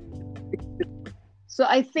 Yeah. So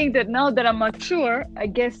I think that now that I'm mature, I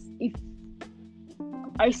guess if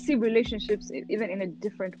I see relationships even in a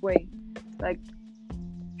different way, like,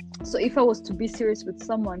 so if I was to be serious with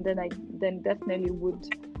someone, then definitely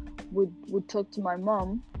would talk to my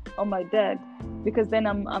mom or my dad, because then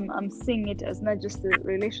I'm seeing it as not just a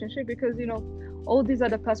relationship, because all these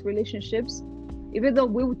other past relationships, even though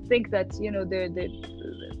we would think that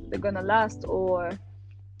they're gonna last, or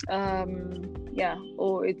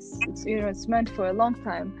or it's meant for a long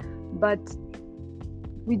time, but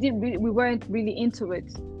we weren't really into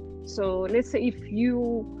it. So let's say if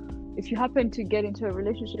you happen to get into a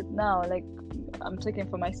relationship now, like I'm talking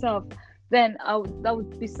for myself, then that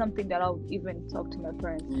would be something that I would even talk to my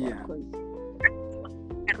parents about,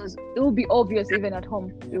 because it will be obvious even at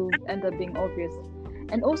home. It will end up being obvious.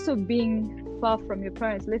 And also being far from your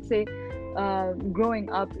parents, let's say growing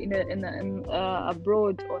up in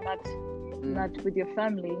abroad, or not with your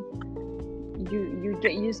family, you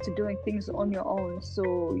get used to doing things on your own, so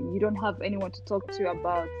you don't have anyone to talk to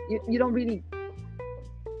about. You don't really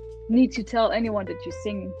need to tell anyone that you're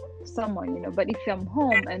seeing someone, but if I'm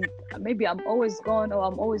home and maybe I'm always gone, or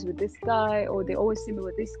I'm always with this guy, or they always see me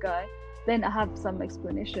with this guy, then I have some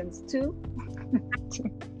explanations too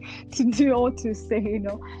to do, or to say,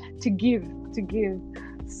 to give.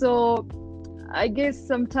 So I guess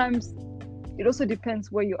sometimes it also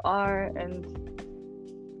depends where you are, and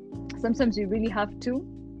sometimes you really have to,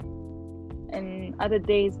 and other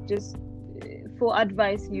days just for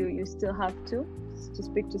advice you still have to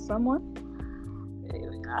speak to someone.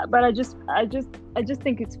 But I just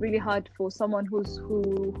think it's really hard for someone who's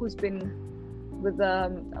been with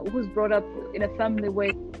who's brought up in a family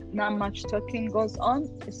where not much talking goes on,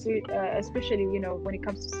 especially when it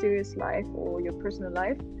comes to serious life or your personal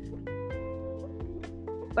life.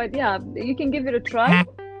 But yeah, you can give it a try.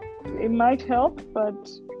 It might help, but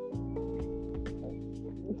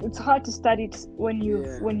it's hard to study it when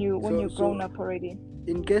you're grown up already.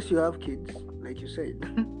 In case you have kids, like you said,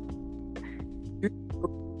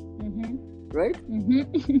 right?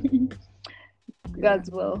 God's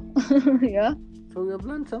will. Yeah. So we have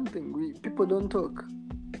learned something. People don't talk.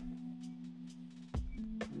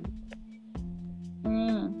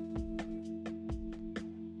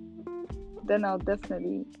 Then I'll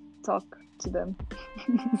definitely talk to them.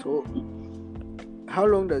 So, how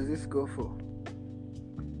long does this go for?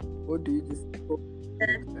 What do you just?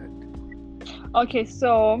 Okay,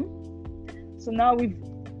 so now I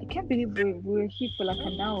can't believe we're here for like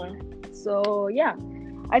an hour. So yeah,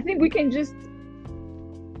 I think we can just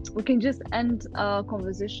we can just end our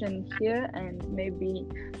conversation here and maybe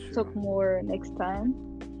talk more next time.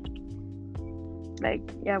 Like,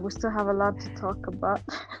 yeah, we still have a lot to talk about.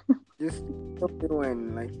 Just talk me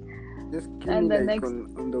when, like, just give And me the like next,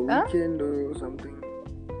 on the huh? weekend or something.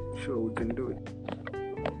 Sure, we can do it.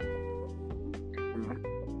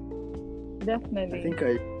 I Definitely. think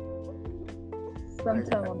I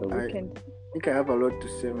Sometime on the weekend. think I have a lot to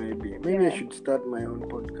say. Maybe I Yeah. should start my own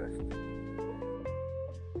podcast.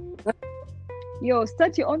 Yo,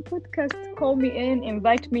 start your own podcast. Call me in,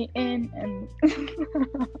 invite me in, and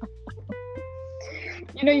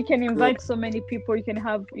you can invite so many people. You can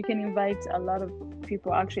invite a lot of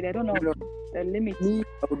people. Actually, I don't know the limit Me,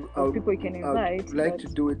 of people you can invite. I would like to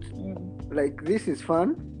do it like this is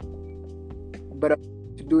fun, but I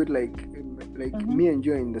want to do it like me and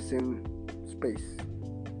you in the same space,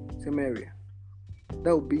 same area.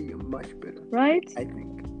 That would be much better, right? I think.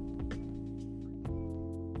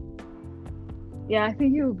 Yeah, I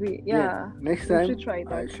think you'll be. Yeah. Next time, should try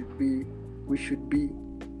that. we should be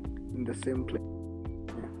in the same place.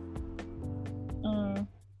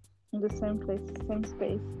 In the same place, same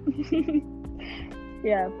space.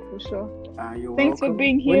 Yeah, for sure. You're Thanks welcome. for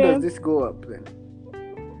being here. When does this go up then?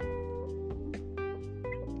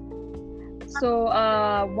 So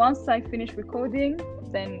once I finish recording,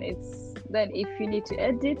 then if you need to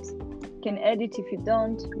edit, you can edit. If you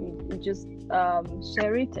don't, you just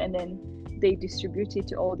share it, and then they distribute it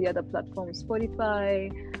to all the other platforms. Spotify.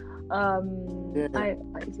 I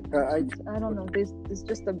don't know. There's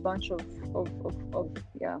just a bunch of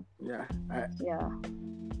yeah.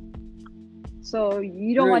 So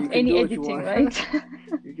you don't want any editing, right?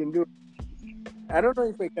 You can do it. I don't know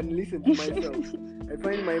if I can listen to myself. I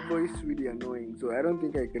find my voice really annoying, so I don't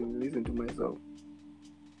think I can listen to myself.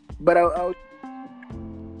 But I'll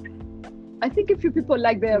I think a few people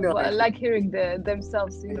like like hearing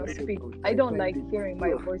themselves, speak. I don't like hearing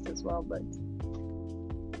my voice as well, but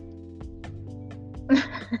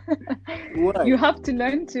Why? You have to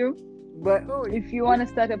learn to. But if you want to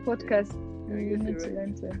start a podcast, you need to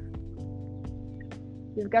learn to.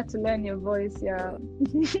 You've got to learn your voice, yeah.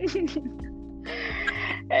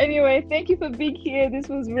 Anyway, thank you for being here. This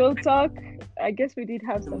was Real Talk. I guess we did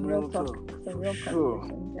have some real talk, some real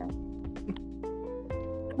conversations, yeah.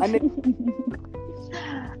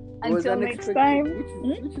 Until next time.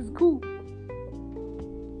 Which is cool.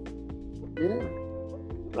 Yeah.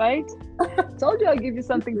 Right? Told you I'll give you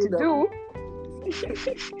something to do.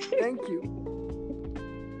 Thank you.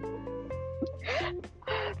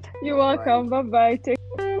 You're welcome. Bye-bye.